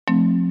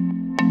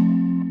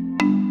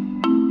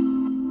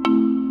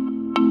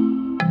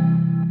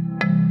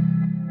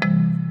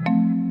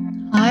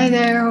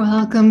there,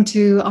 welcome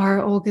to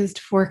our August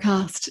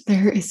forecast.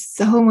 There is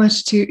so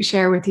much to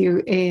share with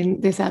you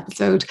in this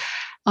episode.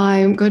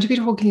 I'm going to be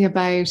talking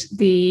about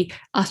the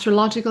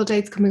astrological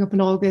dates coming up in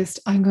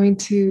August. I'm going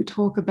to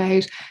talk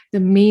about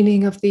the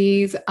meaning of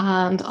these,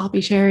 and I'll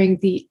be sharing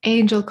the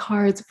angel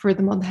cards for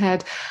the month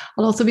ahead.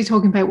 I'll also be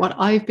talking about what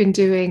I've been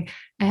doing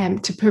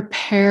to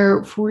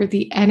prepare for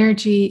the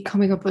energy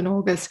coming up in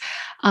August,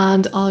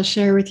 and I'll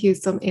share with you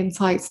some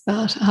insights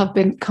that have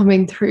been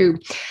coming through.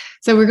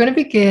 So, we're going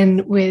to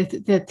begin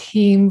with the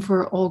theme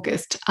for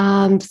August.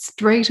 And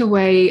straight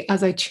away,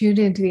 as I tuned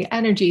into the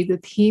energy, the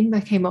theme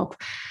that came up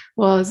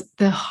was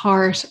the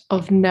heart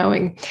of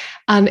knowing.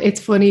 And it's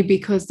funny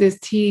because this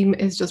theme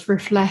is just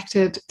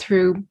reflected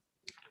through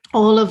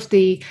all of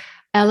the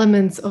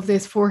elements of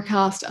this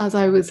forecast as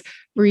I was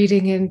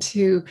reading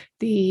into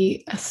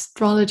the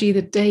astrology,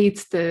 the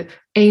dates, the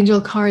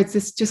angel cards.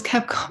 This just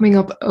kept coming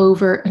up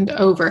over and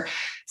over.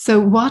 So,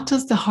 what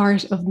does the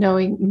heart of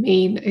knowing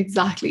mean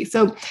exactly?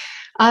 So,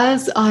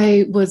 as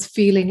I was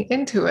feeling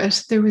into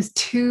it, there was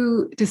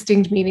two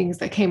distinct meanings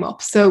that came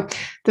up. So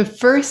the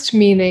first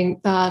meaning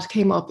that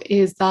came up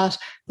is that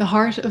the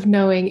heart of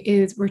knowing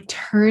is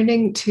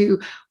returning to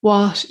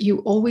what you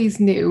always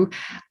knew,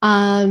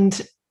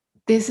 and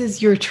this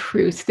is your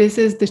truth. This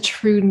is the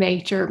true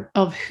nature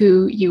of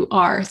who you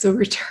are. So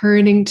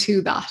returning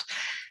to that.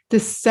 The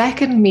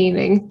second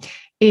meaning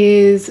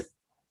is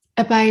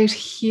about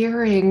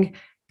hearing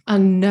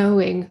and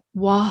knowing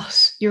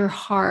what your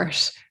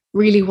heart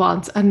really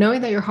wants, and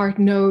knowing that your heart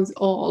knows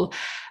all.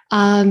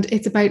 And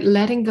it's about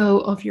letting go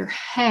of your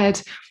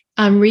head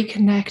and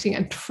reconnecting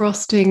and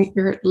trusting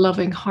your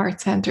loving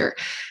heart center.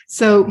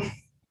 So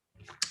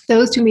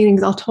those two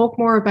meanings, I'll talk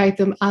more about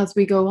them as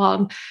we go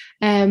on.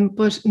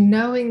 But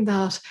knowing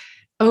that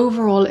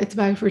overall, it's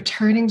about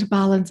returning to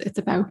balance, it's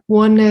about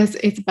oneness,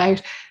 it's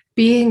about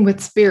being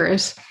with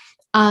spirit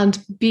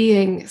and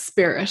being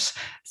spirit.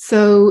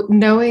 So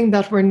knowing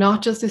that we're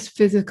not just this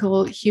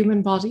physical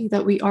human body,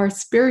 that we are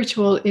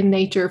spiritual in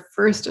nature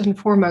first and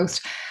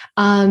foremost,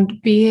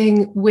 and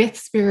being with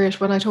spirit.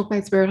 When I talk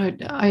about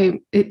spirit,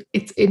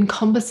 it's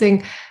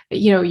encompassing,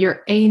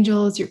 your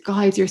angels, your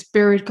guides, your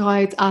spirit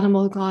guides,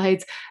 animal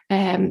guides,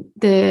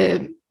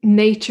 the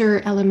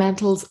nature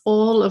elementals,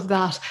 all of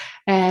that.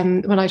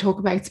 When I talk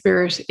about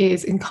spirit,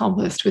 is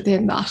encompassed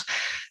within that.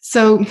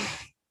 So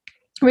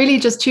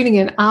really just tuning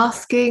in,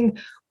 asking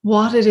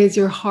what it is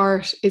your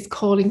heart is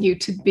calling you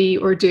to be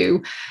or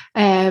do.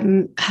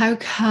 How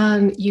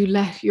can you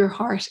let your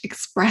heart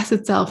express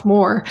itself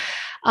more?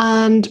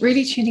 And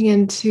really tuning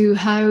into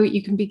how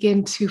you can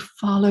begin to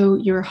follow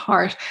your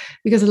heart.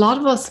 Because a lot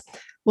of us,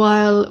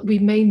 while we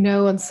may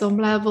know on some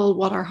level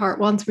what our heart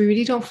wants, we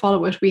really don't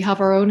follow it. We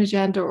have our own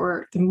agenda,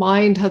 or the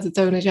mind has its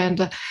own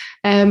agenda,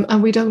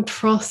 and we don't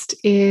trust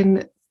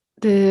in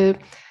the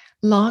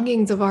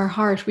longings of our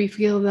heart. We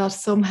feel that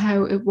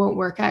somehow it won't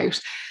work out.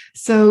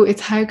 So it's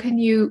how can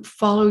you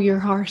follow your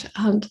heart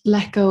and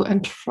let go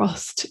and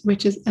trust,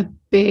 which is a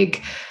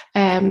big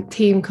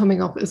theme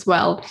coming up as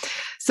well.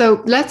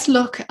 So let's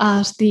look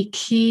at the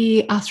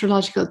key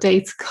astrological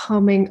dates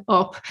coming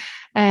up.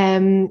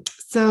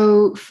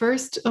 So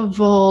first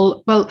of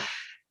all, well,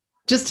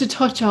 just to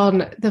touch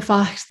on the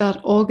fact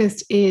that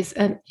August is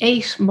an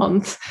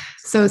 8-month,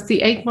 so it's the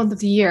 8th month of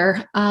the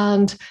year,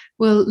 and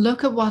we'll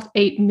look at what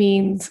 8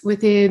 means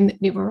within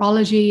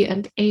numerology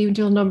and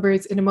angel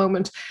numbers in a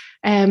moment.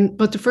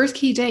 But the first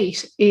key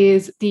date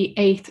is the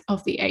 8th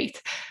of the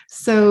 8th.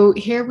 So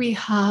here we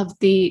have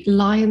the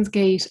Lion's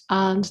Gate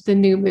and the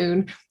new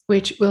moon,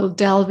 which we'll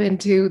delve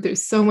into.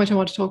 There's so much I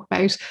want to talk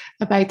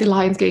about the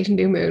Lion's Gate and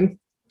new moon.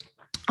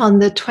 On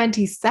the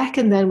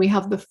 22nd, then we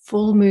have the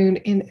full moon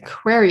in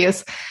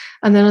Aquarius.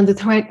 And then on the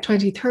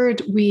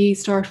 23rd, we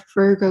start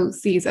Virgo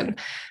season.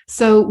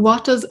 So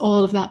what does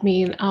all of that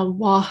mean, and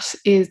what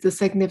is the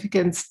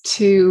significance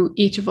to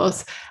each of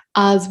us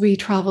as we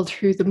travel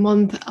through the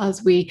month,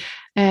 as we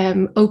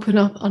open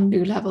up on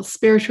new levels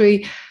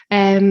spiritually?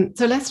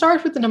 So let's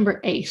start with the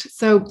number 8.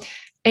 So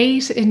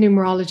 8 in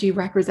numerology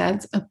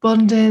represents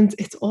abundance.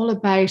 It's all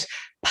about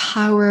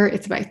power.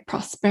 It's about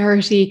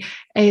prosperity.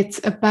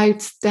 It's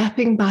about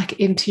stepping back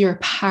into your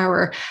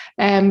power,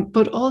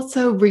 but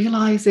also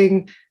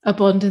realizing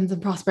abundance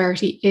and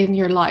prosperity in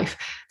your life.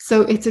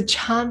 So it's a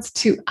chance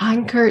to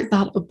anchor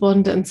that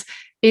abundance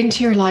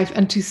into your life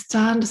and to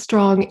stand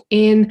strong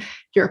in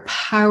your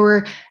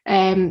power.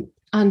 And,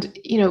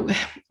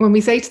 when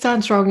we say to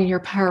stand strong in your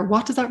power,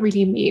 what does that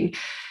really mean?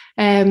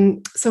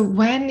 So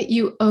when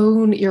you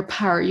own your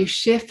power, you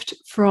shift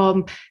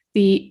from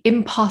the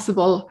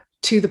impossible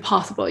to the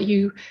possible.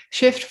 You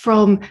shift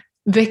from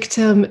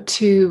victim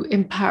to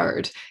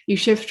empowered. You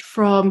shift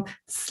from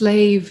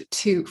slave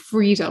to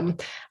freedom.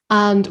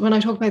 And when I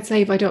talk about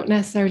slave, I don't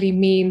necessarily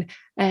mean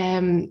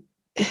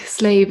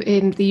slave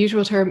in the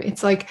usual term.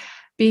 It's like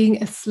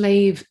being a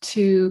slave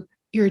to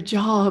your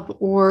job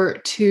or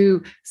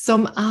to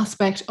some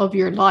aspect of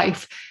your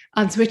life,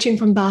 and switching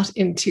from that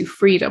into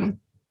freedom.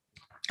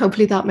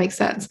 Hopefully that makes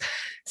sense.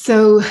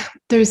 So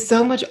there's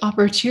so much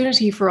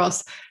opportunity for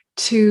us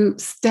to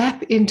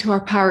step into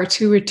our power,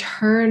 to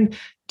return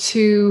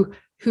to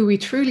who we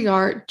truly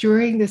are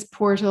during this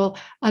portal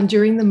and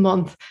during the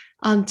month,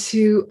 and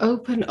to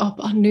open up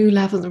on new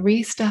levels and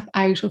really step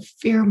out of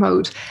fear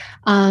mode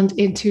and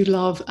into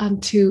love,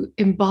 and to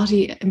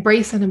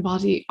embrace and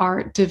embody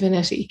our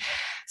divinity.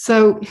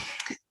 So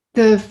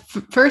the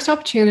first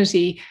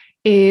opportunity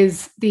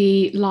is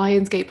the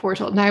Lionsgate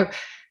portal. Now,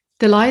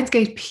 the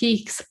Lionsgate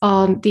peaks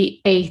on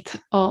the 8th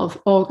of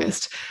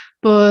August.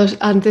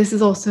 And this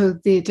is also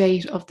the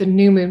date of the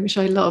new moon, which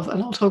I love,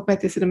 and I'll talk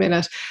about this in a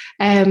minute.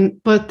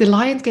 But the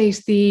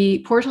Lionsgate,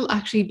 the portal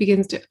actually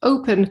begins to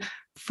open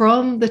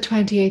from the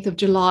 28th of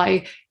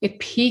July. It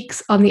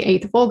peaks on the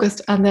 8th of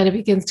August, and then it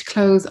begins to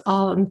close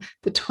on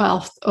the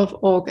 12th of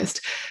August.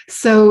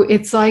 So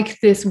it's like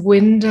this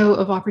window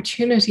of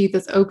opportunity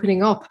that's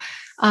opening up.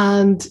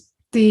 And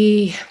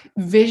the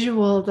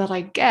visual that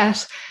I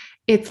get,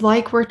 it's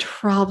like we're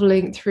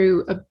traveling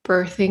through a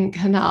birthing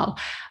canal,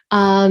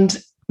 and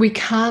we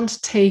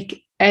can't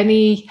take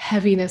any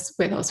heaviness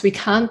with us. We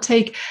can't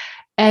take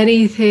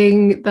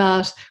anything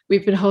that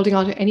we've been holding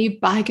on to, any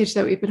baggage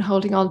that we've been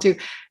holding on to.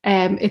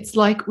 It's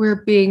like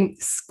we're being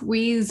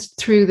squeezed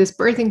through this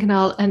birthing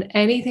canal, and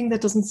anything that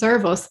doesn't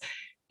serve us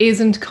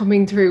isn't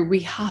coming through.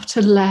 We have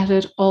to let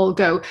it all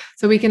go.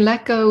 So we can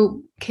let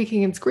go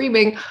kicking and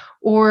screaming,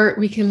 or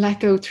we can let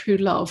go through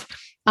love.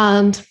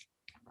 And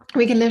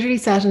we can literally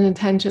set an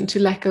intention to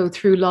let go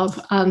through love,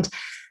 and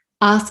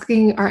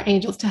asking our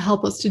angels to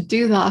help us to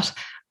do that.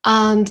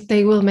 And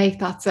they will make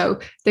that so.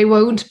 They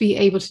won't be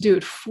able to do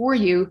it for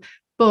you,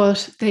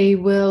 but they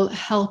will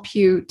help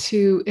you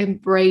to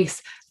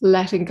embrace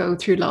letting go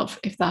through love,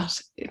 if that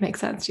makes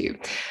sense to you.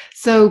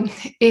 So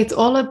it's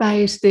all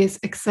about this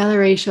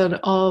acceleration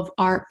of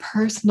our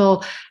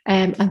personal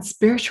and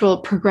spiritual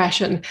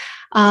progression.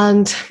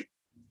 And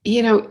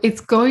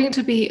it's going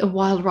to be a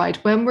wild ride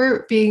when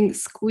we're being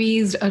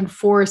squeezed and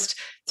forced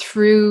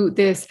through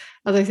this,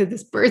 as I said,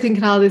 this birthing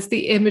canal. This is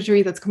the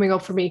imagery that's coming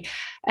up for me.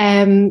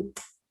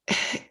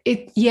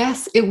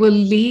 It will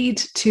lead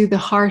to the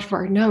heart of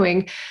our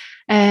knowing,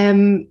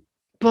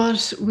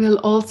 but we'll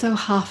also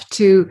have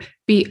to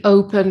be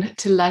open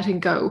to letting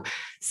go.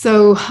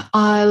 So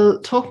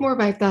I'll talk more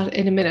about that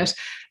in a minute.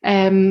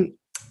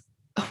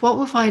 What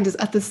we'll find is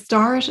at the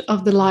start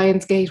of the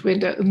Lionsgate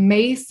window, it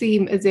may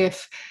seem as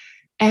if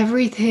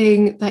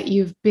everything that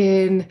you've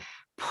been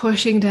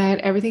pushing down,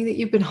 everything that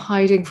you've been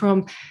hiding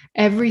from,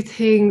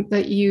 everything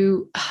that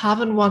you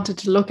haven't wanted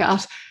to look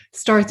at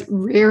starts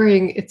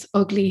rearing its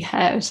ugly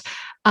head.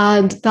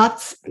 And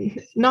that's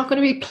not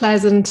going to be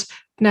pleasant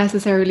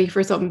necessarily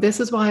for some. This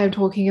is why I'm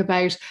talking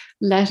about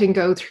letting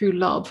go through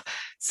love.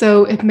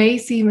 So it may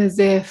seem as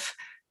if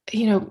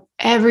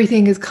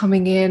everything is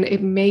coming in.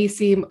 It may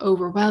seem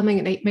overwhelming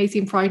and it may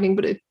seem frightening,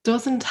 but it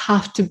doesn't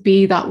have to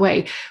be that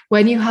way.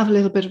 When you have a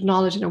little bit of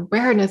knowledge and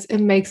awareness, it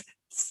makes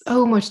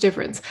so much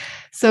difference.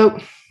 So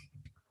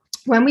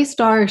when we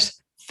start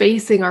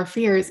facing our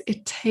fears,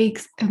 it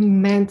takes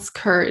immense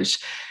courage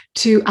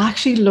to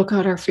actually look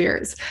at our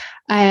fears.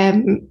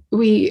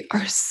 We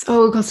are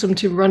so accustomed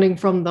to running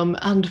from them,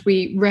 and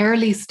we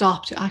rarely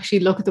stop to actually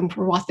look at them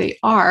for what they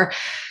are,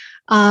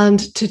 and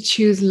to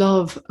choose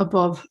love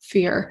above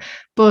fear.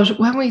 But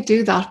when we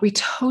do that, we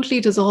totally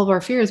dissolve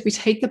our fears. We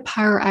take the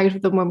power out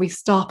of them when we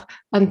stop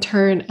and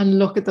turn and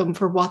look at them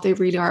for what they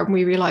really are. And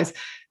we realize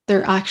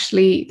they're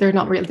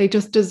not real. They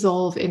just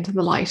dissolve into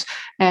the light.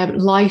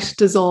 Light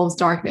dissolves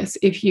darkness.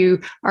 If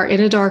you are in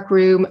a dark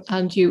room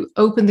and you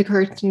open the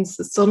curtains,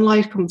 the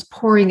sunlight comes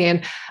pouring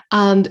in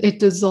and it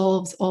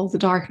dissolves all the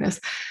darkness.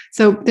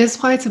 So this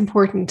is why it's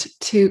important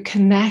to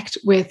connect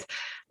with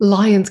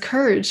lion's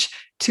courage,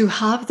 to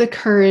have the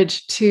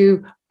courage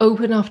to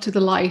open up to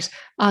the light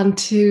and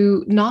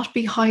to not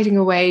be hiding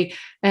away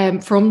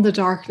from the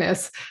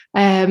darkness.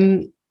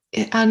 And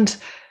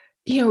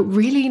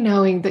really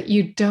knowing that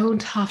you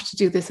don't have to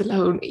do this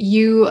alone.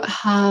 You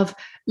have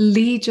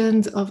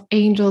legions of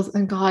angels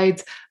and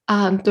guides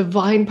and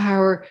divine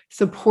power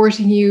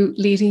supporting you,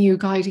 leading you,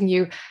 guiding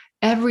you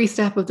every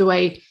step of the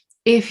way,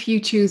 if you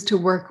choose to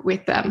work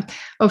with them.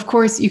 Of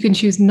course, you can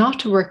choose not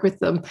to work with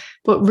them,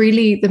 but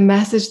really the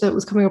message that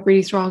was coming up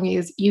really strongly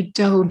is you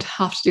don't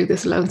have to do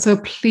this alone. So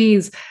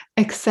please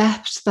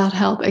accept that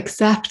help,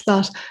 accept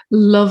that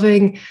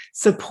loving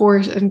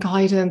support and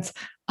guidance,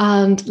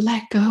 and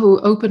let go,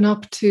 open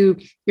up to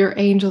your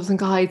angels and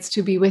guides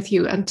to be with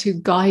you and to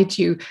guide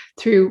you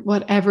through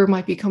whatever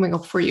might be coming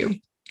up for you.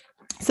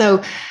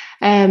 So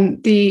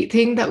the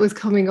thing that was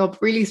coming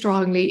up really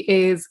strongly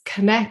is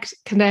connect,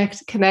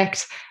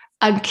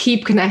 and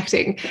keep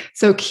connecting.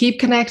 So keep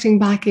connecting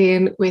back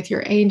in with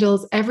your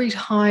angels. Every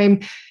time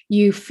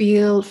you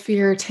feel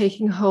fear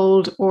taking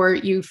hold, or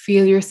you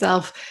feel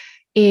yourself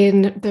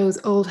in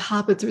those old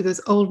habits or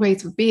those old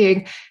ways of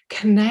being,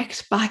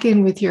 connect back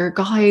in with your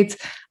guides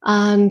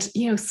and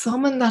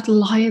summon that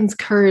lion's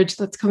courage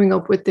that's coming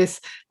up with this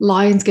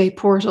Lionsgate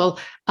portal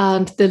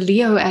and the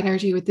Leo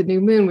energy with the new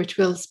moon, which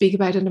we'll speak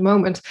about in a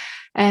moment.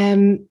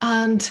 And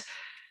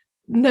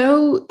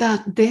know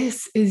that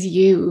this is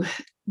you.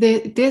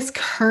 this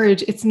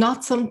courage, it's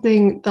not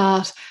something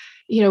that,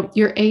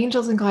 your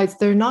angels and guides,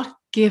 they're not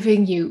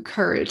giving you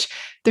courage.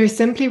 They're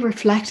simply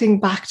reflecting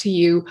back to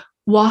you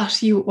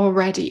what you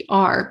already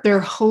are.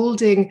 They're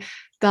holding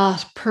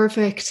that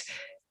perfect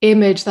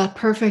image, that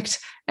perfect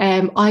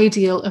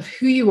ideal of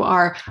who you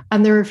are,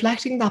 and they're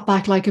reflecting that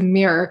back like a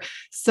mirror.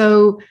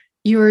 So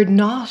you're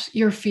not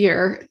your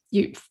fear.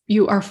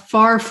 You are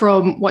far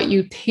from what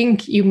you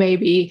think you may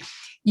be.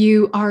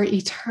 You are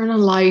eternal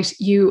light.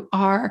 You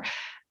are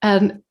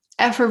an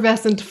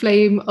effervescent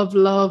flame of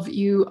love.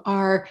 You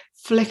are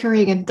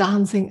flickering and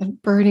dancing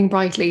and burning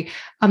brightly.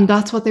 And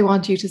that's what they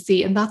want you to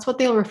see. And that's what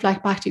they'll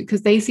reflect back to you,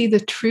 because they see the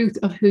truth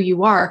of who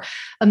you are.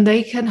 And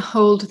they can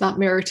hold that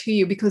mirror to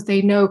you because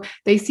they know,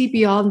 they see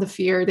beyond the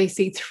fear. They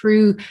see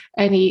through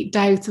any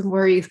doubts and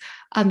worries.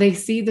 And they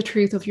see the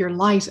truth of your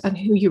light and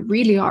who you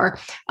really are.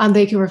 And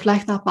they can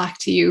reflect that back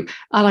to you.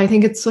 And I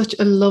think it's such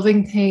a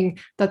loving thing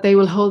that they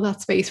will hold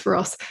that space for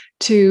us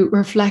to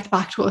reflect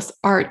back to us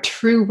our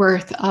true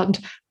worth and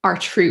our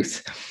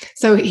truth.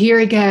 So here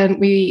again,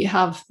 we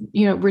have,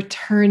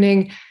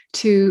 returning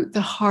to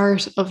the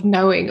heart of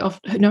knowing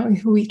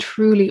who we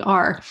truly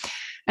are.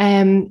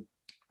 And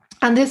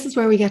this is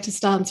where we get to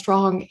stand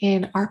strong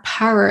in our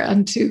power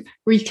and to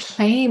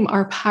reclaim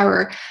our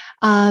power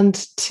and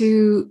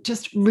to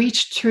just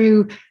reach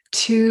through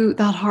to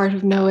that heart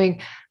of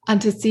knowing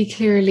and to see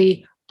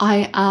clearly,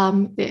 I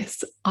am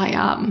this, I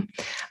am.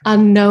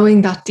 And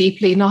knowing that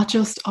deeply, not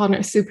just on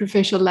a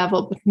superficial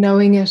level, but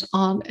knowing it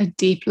on a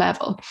deep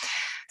level.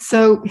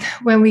 So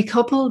when we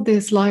couple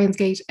this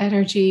Lionsgate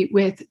energy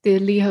with the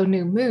Leo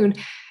new moon,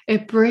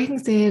 it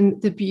brings in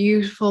the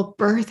beautiful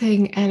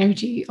birthing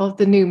energy of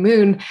the new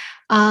moon.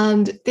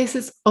 And this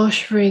is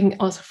ushering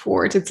us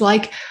forward. It's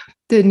like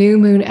the new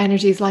moon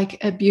energy is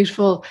like a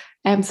beautiful,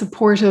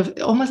 supportive,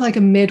 almost like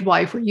a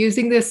midwife. We're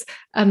using this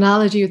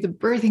analogy of the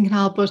birthing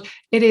canal, but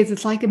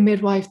it's like a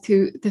midwife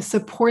to the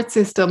support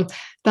system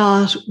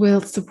that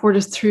will support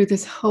us through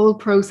this whole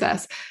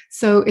process.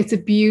 So it's a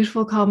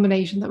beautiful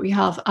combination that we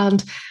have.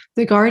 And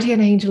the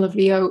guardian angel of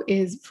Leo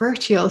is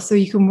Virtual. So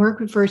you can work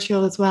with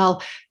Virtual as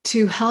well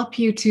to help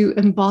you to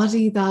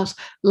embody that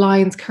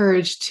lion's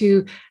courage,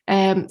 to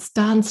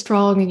stand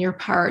strong in your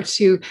power,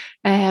 to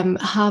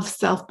have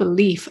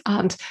self-belief,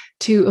 and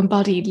to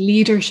embody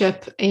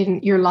leadership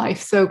in your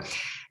life. So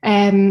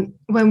when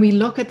we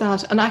look at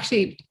that, and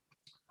actually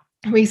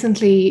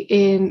recently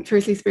in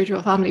Fiercely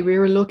Spiritual Family, we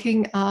were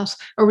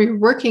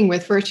working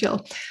with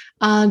Virtual,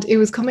 and it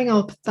was coming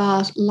up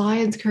that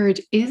lion's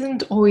courage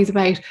isn't always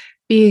about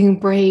being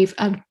brave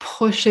and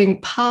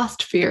pushing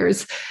past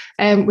fears,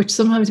 which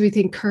sometimes we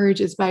think courage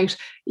is about,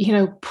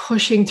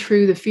 pushing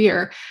through the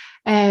fear.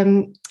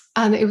 And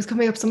it was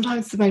coming up,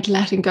 sometimes it's about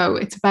letting go.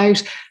 It's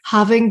about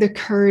having the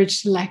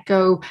courage to let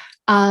go,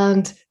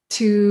 and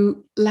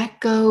to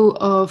let go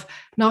of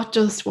not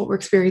just what we're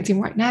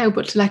experiencing right now,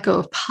 but to let go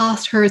of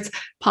past hurts,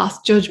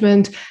 past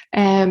judgment,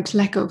 to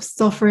let go of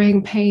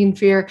suffering, pain,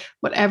 fear,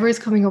 whatever is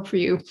coming up for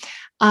you.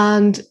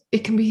 And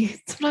it can be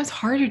sometimes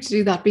harder to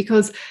do that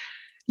because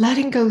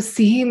letting go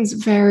seems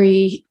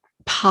very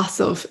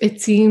passive. It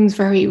seems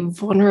very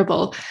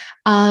vulnerable.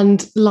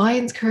 And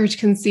lion's courage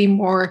can seem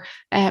more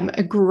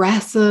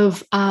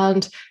aggressive.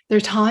 And there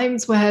are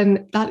times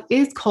when that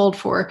is called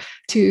for,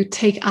 to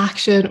take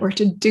action or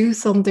to do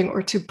something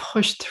or to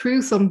push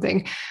through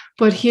something.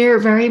 But here,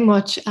 very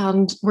much,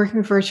 and working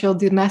with Virtual,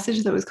 the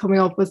message that was coming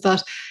up was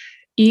that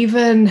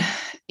even,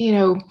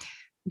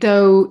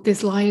 though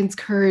this lion's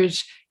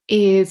courage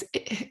is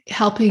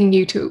helping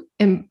you to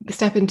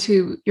step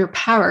into your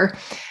power,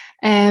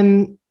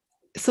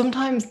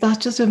 sometimes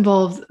that just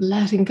involves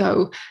letting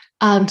go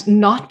and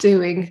not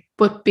doing,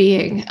 but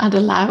being and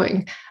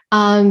allowing.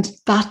 And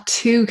that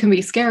too can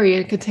be scary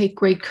and can take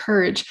great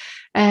courage,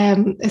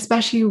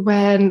 especially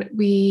when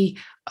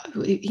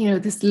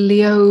this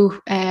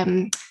Leo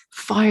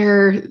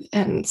fire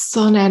and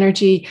sun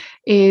energy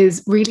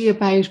is really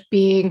about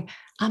being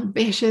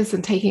ambitious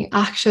and taking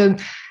action.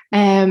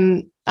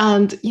 And,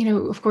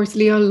 of course,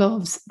 Leo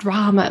loves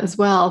drama as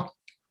well.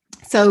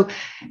 So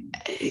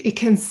it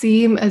can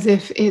seem as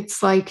if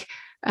it's like,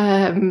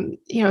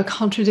 a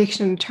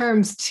contradiction in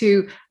terms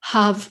to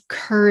have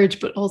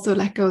courage, but also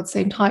let go at the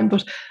same time.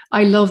 But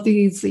I love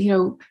these,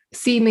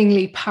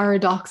 seemingly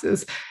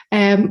paradoxes,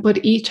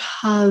 but each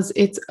has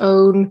its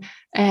own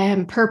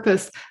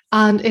purpose.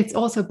 And it's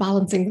also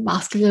balancing the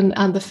masculine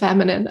and the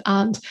feminine,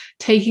 and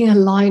taking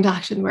aligned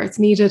action where it's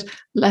needed,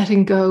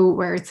 letting go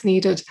where it's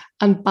needed,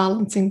 and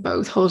balancing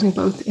both, holding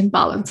both in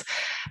balance.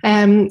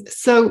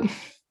 So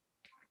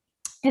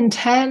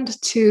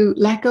intend to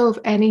let go of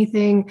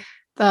anything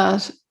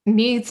that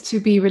needs to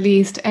be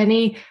released,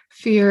 any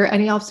fear,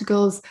 any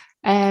obstacles,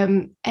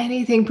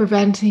 anything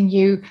preventing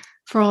you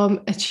from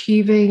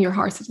achieving your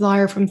heart's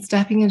desire, from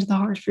stepping into the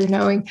heart of your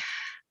knowing.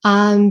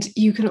 And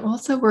you can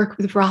also work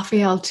with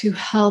Raphael to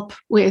help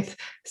with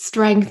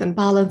strength and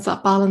balance,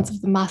 that balance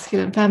of the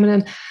masculine and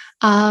feminine.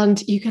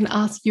 And you can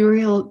ask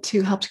Uriel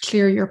to help to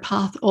clear your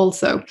path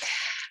also.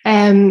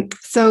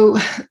 So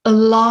a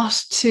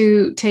lot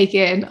to take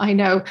in, I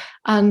know.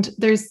 And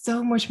there's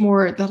so much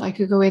more that I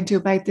could go into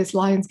about this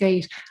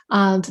Lionsgate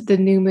and the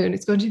new moon.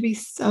 It's going to be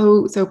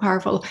so, so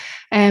powerful.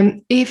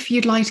 If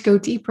you'd like to go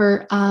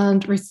deeper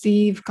and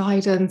receive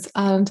guidance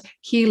and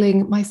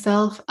healing,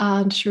 myself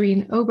and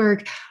Shireen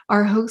Oberg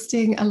are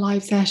hosting a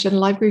live session,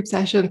 live group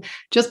session,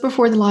 just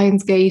before the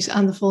Lionsgate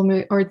and the full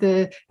moon or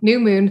the new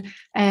moon,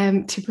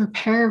 to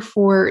prepare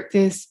for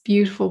this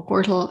beautiful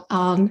portal.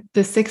 On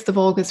the 6th of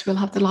August, we'll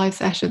have the live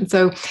session.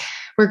 So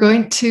we're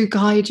going to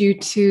guide you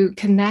to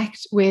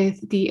connect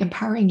with the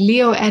empowering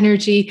Leo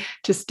energy,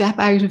 to step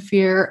out of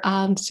fear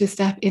and to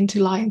step into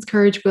Lion's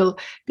courage. We'll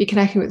be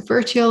connecting with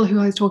Virtual,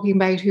 who I was talking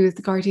about, who is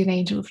the guardian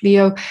angel of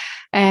Leo.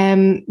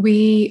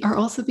 We are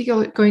also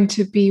going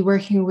to be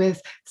working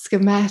with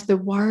Skemet, the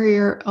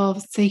warrior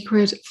of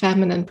sacred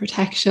feminine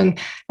protection,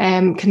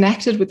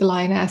 connected with the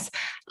lioness,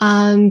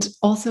 and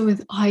also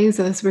with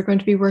Isis. We're going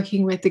to be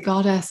working with the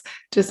goddess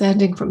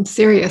descending from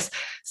Sirius.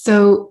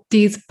 So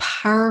these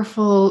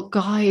powerful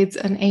guides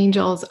and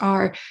angels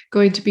are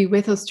going to be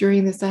with us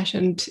during the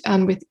session,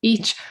 and with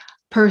each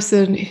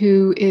person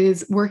who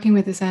is working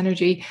with this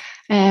energy.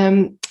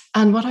 And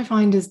what I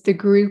find is the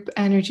group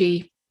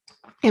energy,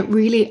 it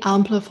really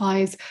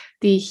amplifies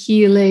the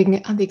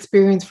healing and the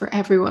experience for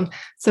everyone.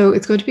 So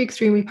it's going to be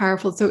extremely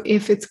powerful. So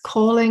if it's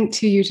calling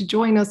to you to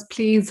join us,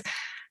 please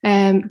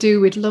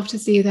do. We'd love to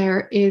see you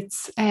there.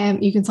 It's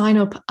you can sign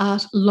up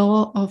at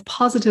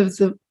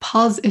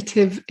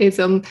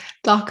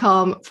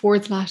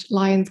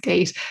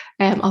lawofpositivism.com/Lionsgate.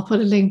 I'll put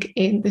a link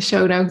in the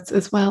show notes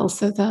as well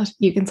so that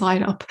you can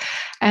sign up.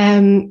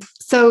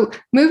 So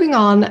moving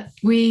on,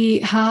 we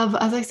have,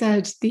 as I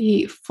said,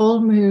 the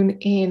full moon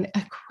in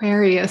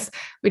Aquarius,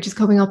 which is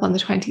coming up on the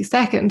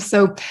 22nd.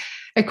 So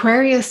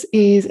Aquarius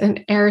is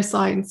an air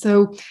sign.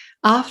 So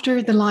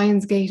after the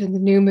Lionsgate and the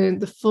new moon,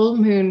 the full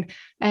moon's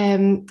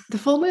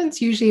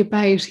usually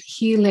about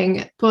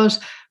healing. But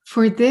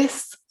for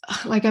this,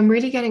 like, I'm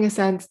really getting a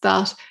sense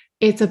that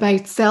it's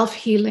about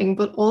self-healing,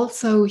 but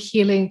also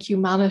healing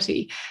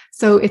humanity.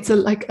 So it's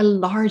a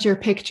larger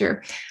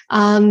picture.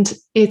 And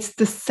it's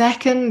the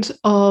second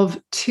of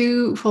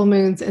 2 full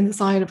moons in the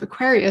sign of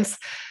Aquarius.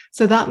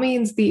 So that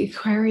means the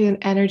Aquarian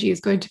energy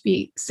is going to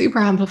be super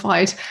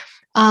amplified.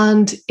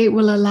 And it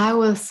will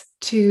allow us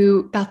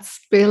to that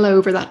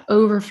spillover, that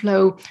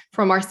overflow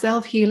from our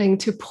self-healing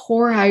to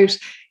pour out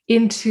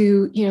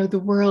into, the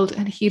world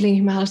and healing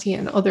humanity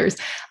and others.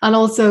 And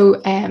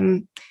also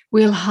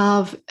we'll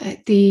have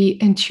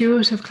the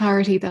intuitive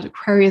clarity that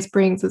Aquarius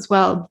brings as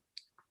well.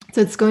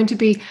 So it's going to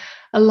be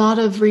a lot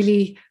of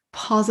really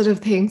positive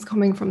things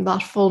coming from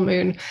that full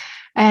moon.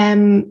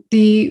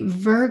 The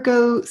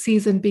Virgo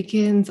season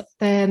begins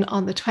then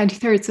on the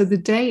 23rd. So the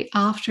day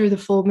after the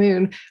full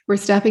moon, we're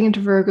stepping into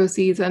Virgo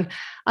season.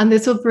 And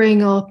this will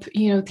bring up,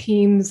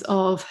 themes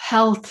of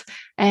health.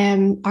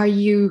 Are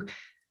you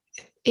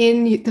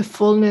in the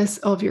fullness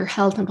of your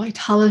health and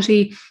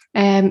vitality?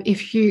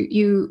 If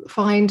you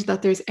find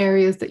that there's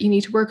areas that you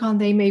need to work on,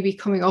 they may be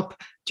coming up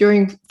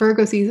during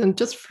Virgo season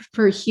just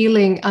for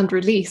healing and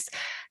release.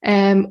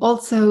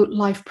 Also,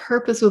 life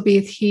purpose will be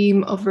a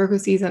theme of Virgo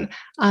season,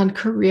 and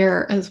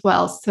career as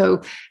well.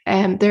 So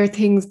there are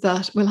things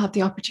that we'll have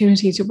the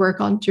opportunity to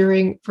work on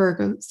during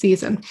Virgo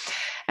season.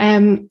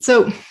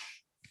 So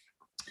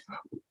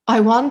I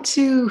want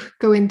to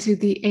go into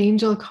the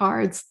angel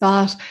cards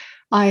that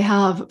I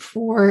have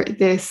for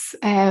this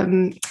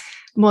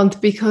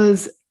month,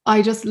 because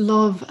I just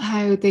love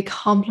how they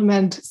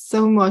complement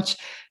so much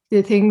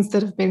the things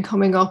that have been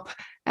coming up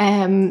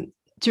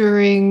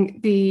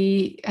during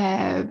the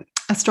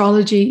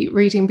astrology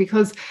reading,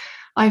 because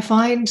I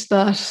find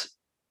that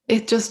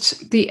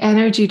the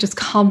energy just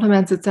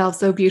complements itself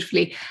so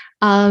beautifully.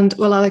 And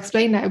well, I'll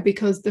explain now,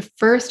 because the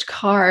first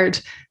card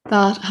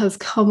that has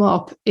come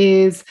up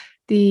is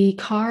the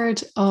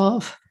card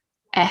of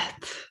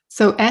Eth.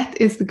 So Eth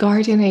is the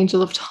guardian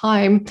angel of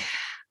time.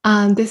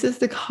 And this is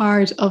the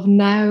card of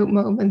now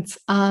moments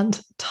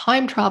and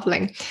time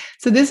traveling.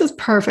 So this is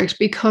perfect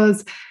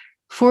because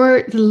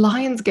for the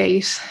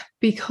Lionsgate,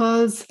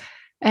 because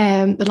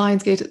the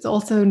Lionsgate is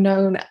also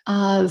known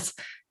as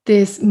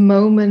this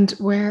moment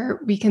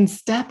where we can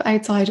step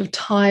outside of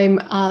time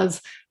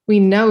as we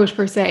know it,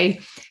 per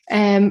se.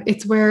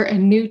 It's where a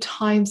new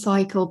time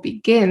cycle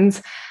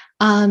begins.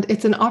 And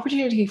it's an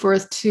opportunity for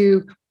us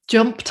to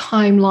jump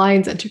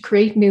timelines and to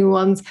create new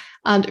ones.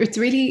 And it's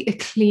really a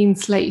clean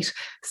slate.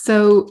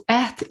 So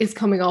Eth is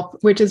coming up,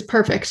 which is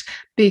perfect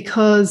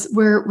because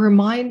we're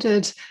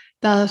reminded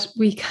that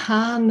we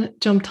can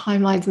jump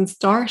timelines and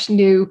start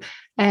new,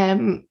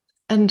 and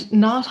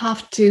not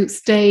have to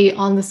stay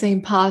on the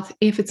same path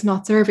if it's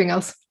not serving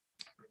us.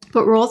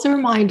 But we're also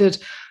reminded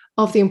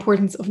of the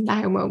importance of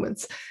now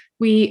moments.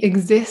 We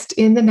exist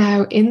in the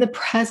now, in the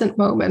present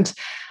moment.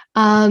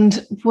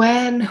 And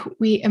when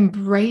we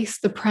embrace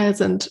the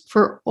present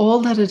for all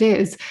that it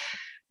is,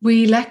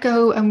 we let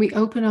go and we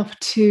open up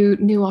to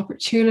new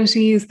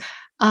opportunities,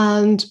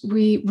 and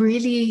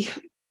we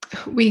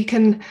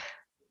can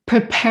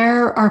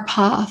prepare our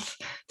path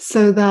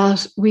so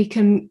that we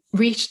can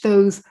reach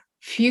those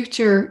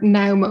future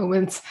now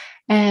moments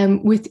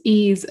with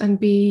ease and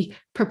be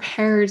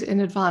prepared in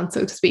advance,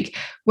 so to speak.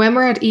 When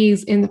we're at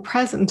ease in the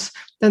present,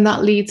 then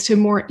that leads to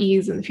more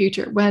ease in the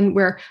future. When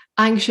we're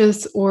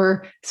anxious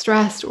or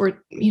stressed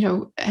or,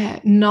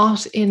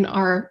 not in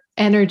our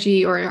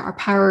energy or our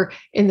power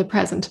in the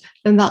present,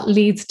 then that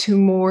leads to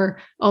more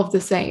of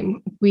the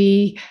same.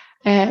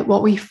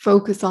 What we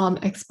focus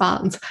on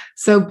expands.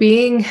 So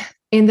being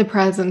in the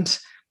present,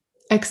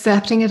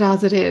 accepting it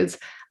as it is.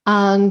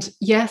 And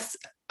yes,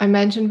 I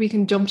mentioned we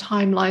can jump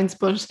timelines,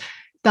 but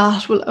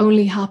that will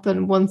only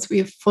happen once we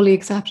have fully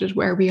accepted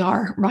where we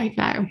are right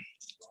now.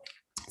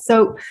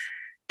 So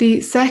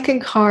the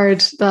second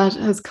card that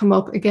has come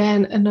up,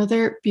 again,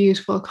 another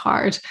beautiful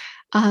card.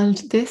 And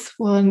this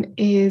one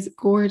is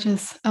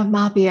gorgeous,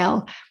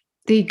 Amabiel,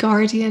 the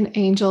guardian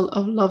angel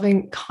of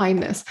loving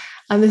kindness.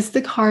 And this is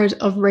the card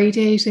of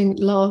radiating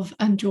love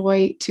and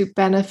joy to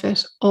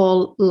benefit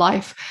all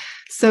life.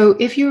 So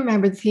if you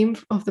remember, the theme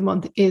of the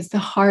month is the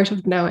heart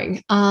of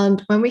knowing.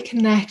 And when we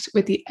connect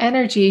with the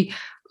energy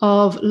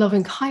of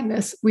loving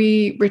kindness,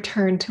 we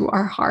return to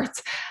our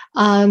hearts.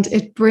 And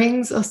it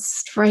brings us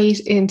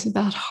straight into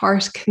that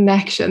heart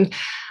connection.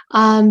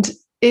 And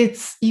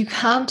you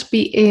can't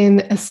be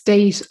in a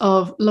state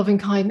of loving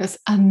kindness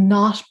and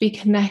not be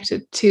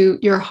connected to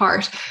your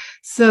heart.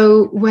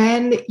 So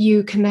when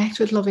you connect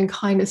with loving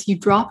kindness, you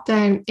drop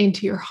down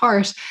into your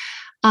heart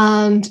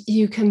and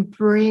you can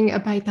bring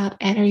about that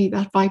energy,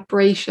 that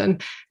vibration,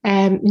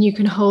 and you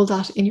can hold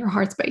that in your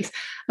heart space.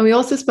 And we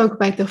also spoke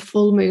about the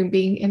full moon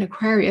being in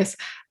Aquarius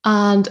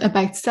and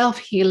about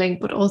self-healing,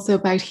 but also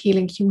about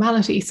healing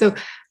humanity. So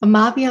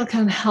Amabiel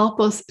can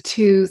help us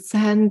to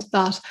send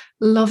that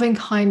loving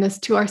kindness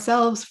to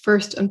ourselves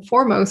first and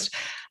foremost,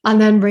 and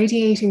then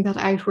radiating that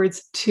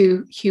outwards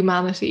to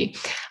humanity.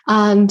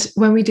 And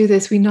when we do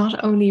this, we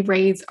not only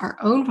raise our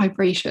own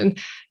vibration,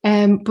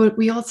 but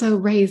we also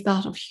raise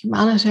that of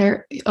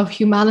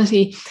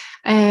humanity,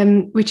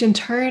 which in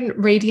turn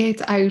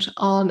radiates out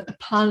on a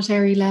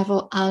planetary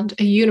level and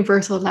a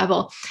universal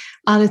level.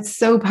 And it's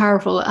so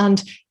powerful.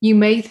 And you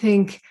may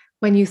think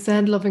when you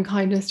send loving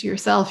kindness to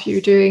yourself,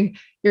 you're doing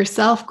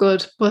yourself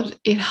good, but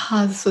it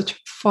has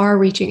such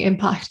far-reaching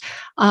impact.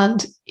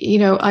 And,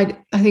 I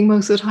think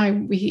most of the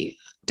time we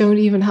don't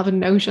even have a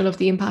notion of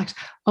the impact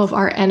of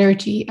our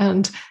energy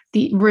and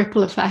the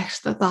ripple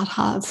effect that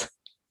has.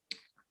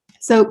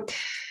 So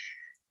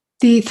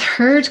the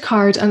third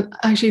card, and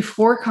actually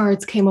 4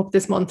 cards came up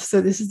this month.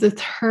 So this is the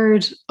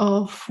third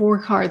of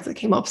 4 cards that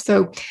came up.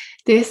 So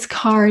this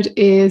card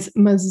is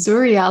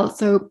Mazuriel.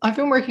 So I've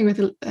been working with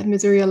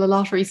Mazuriel a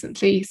lot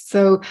recently.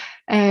 So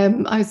I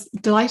was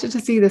delighted to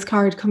see this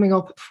card coming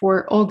up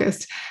for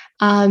August.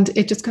 And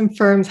it just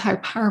confirms how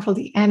powerful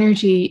the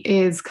energy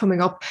is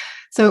coming up.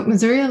 So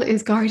Mazuriel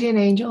is guardian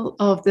angel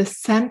of the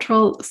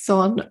central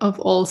sun of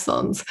all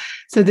suns.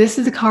 So this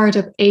is a card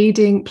of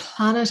aiding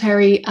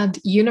planetary and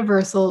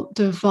universal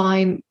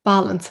divine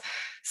balance.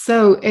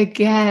 So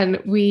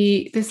again,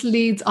 this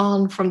leads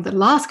on from the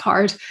last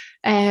card,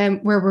 where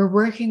we're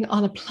working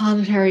on a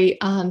planetary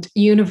and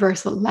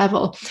universal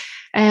level.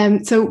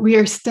 So we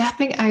are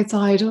stepping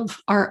outside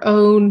of our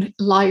own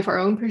life, our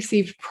own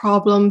perceived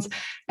problems,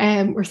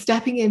 and we're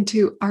stepping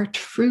into our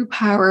true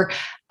power,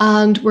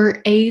 and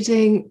we're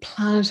aiding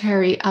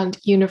planetary and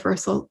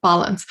universal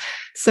balance.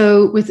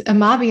 So with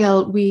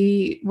Amabiel,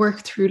 we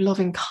work through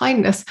loving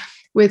kindness.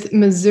 With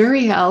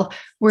Mazuriel,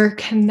 we're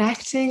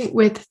connecting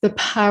with the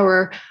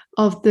power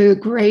of the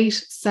great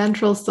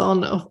central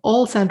sun of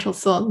all central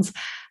suns,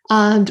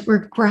 and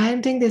we're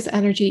grounding this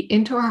energy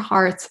into our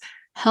hearts,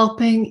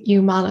 helping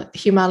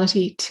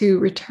humanity to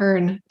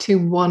return to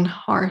one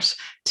heart,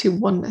 to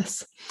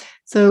oneness.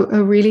 So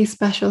a really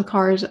special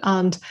card,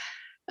 and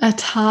a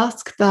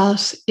task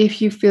that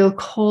if you feel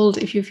called,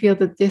 if you feel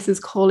that this is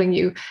calling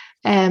you,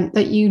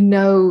 that you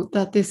know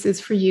that this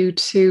is for you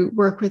to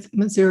work with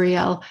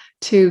Mazuriel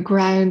to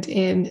ground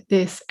in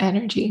this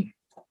energy.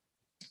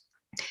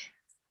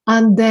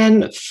 And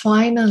then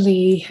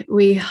finally,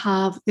 we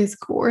have this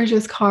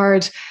gorgeous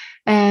card,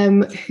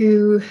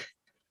 who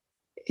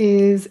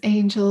is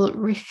Angel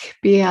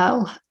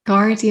Rigbiel,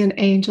 guardian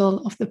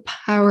angel of the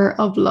power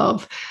of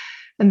love.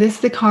 And this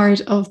is the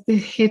card of the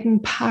hidden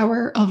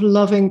power of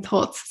loving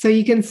thoughts. So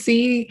you can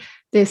see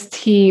this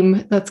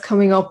theme that's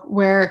coming up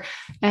where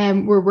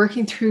we're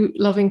working through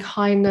loving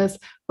kindness,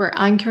 we're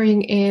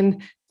anchoring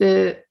in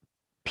the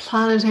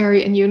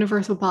planetary and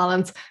universal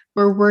balance,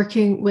 we're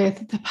working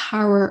with the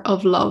power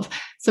of love.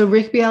 So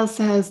Rigbiel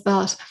says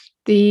that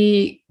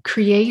the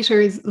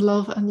Creator's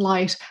love and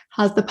light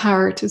has the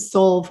power to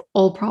solve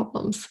all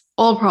problems,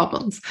 all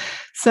problems.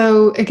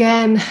 So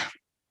again,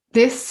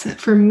 this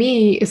for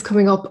me is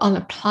coming up on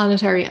a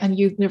planetary and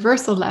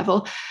universal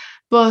level,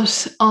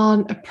 but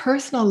on a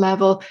personal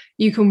level,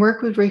 you can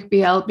work with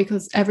Rigbiel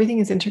because everything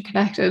is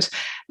interconnected,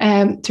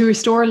 to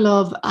restore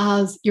love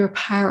as your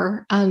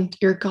power and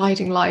your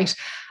guiding light.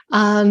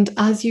 And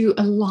as you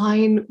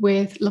align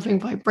with loving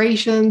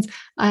vibrations,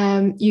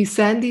 you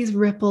send these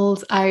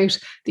ripples out,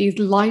 these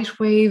light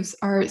waves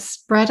are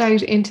spread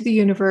out into the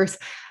universe,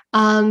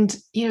 And,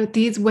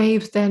 these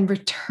waves then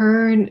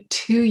return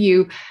to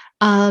you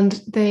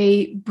and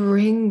they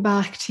bring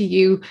back to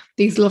you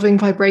these loving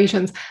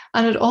vibrations.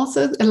 And it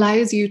also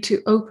allows you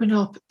to open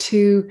up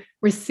to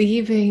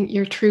receiving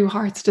your true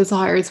heart's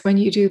desires when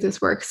you do this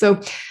work. So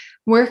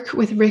work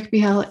with Rick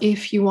Beall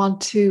if you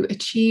want to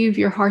achieve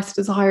your heart's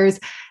desires,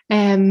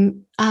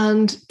 and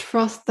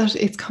trust that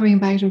it's coming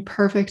about in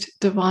perfect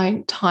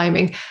divine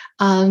timing,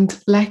 and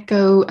let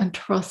go and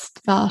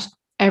trust that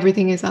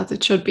everything is as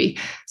it should be.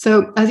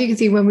 So as you can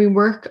see, when we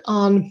work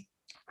on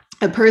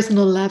a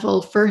personal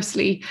level,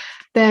 firstly,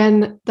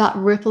 then that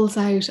ripples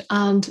out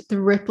and the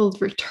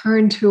ripples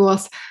return to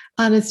us.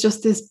 And it's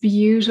just this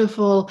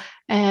beautiful,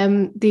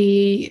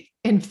 the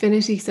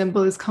infinity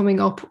symbol is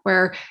coming up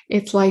where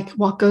it's like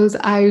what goes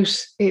out,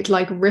 it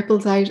like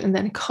ripples out and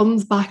then it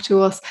comes back to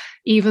us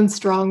even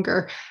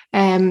stronger.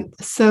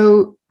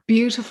 So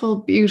beautiful,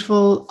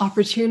 beautiful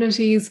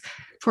opportunities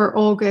for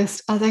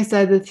August. As I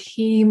said, the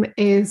theme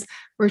is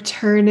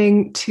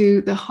returning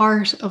to the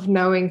heart of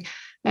knowing.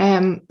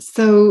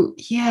 So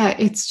yeah,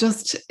 it's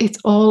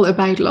all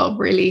about love,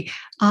 really,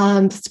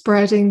 and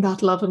spreading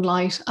that love and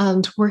light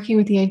and working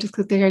with the angels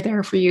because they are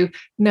there for you,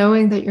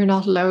 knowing that you're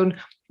not alone,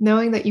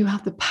 knowing that you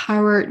have the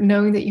power,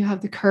 knowing that you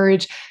have the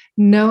courage,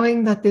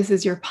 knowing that this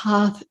is your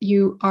path.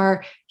 You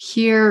are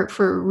here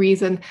for a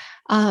reason.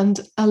 And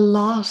a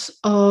lot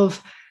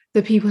of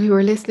the people who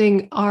are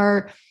listening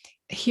are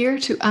here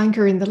to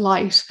anchor in the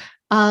light.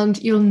 And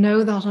you'll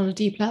know that on a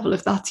deep level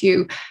if that's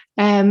you.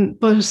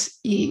 But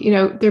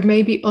there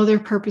may be other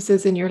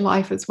purposes in your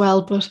life as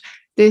well. But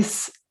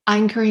this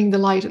anchoring the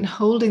light and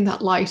holding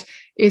that light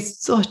is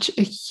such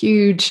a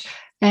huge,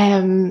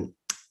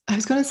 I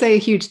was going to say a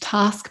huge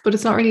task, but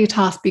it's not really a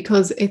task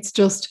because it's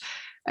just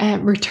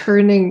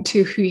returning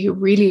to who you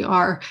really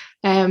are.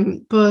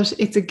 But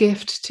it's a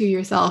gift to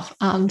yourself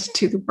and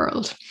to the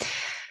world.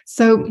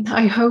 So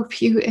I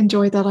hope you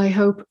enjoyed that. I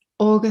hope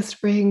August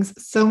brings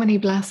so many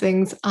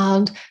blessings,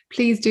 and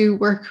please do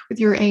work with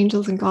your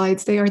angels and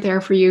guides. They are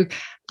there for you.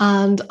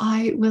 And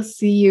I will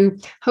see you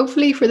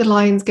hopefully for the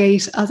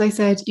Lionsgate. As I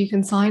said, you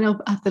can sign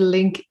up at the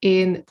link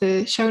in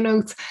the show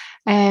notes,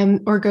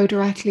 or go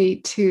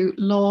directly to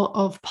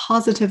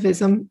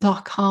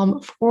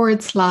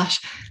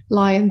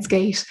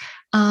lawofpositivism.com/Lionsgate.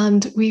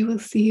 And we will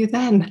see you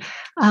then.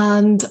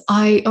 And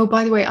by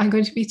the way, I'm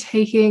going to be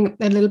taking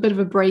a little bit of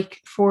a break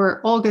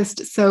for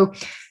August. So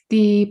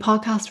the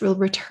podcast will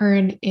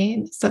return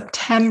in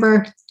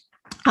September,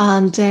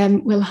 and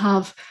we'll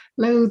have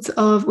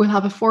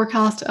a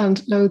forecast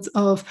and loads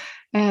of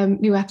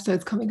new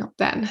episodes coming up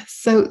then.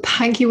 So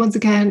thank you once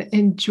again.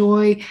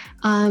 Enjoy,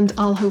 and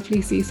I'll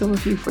hopefully see some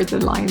of you for the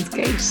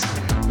Lionsgate.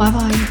 Bye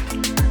bye.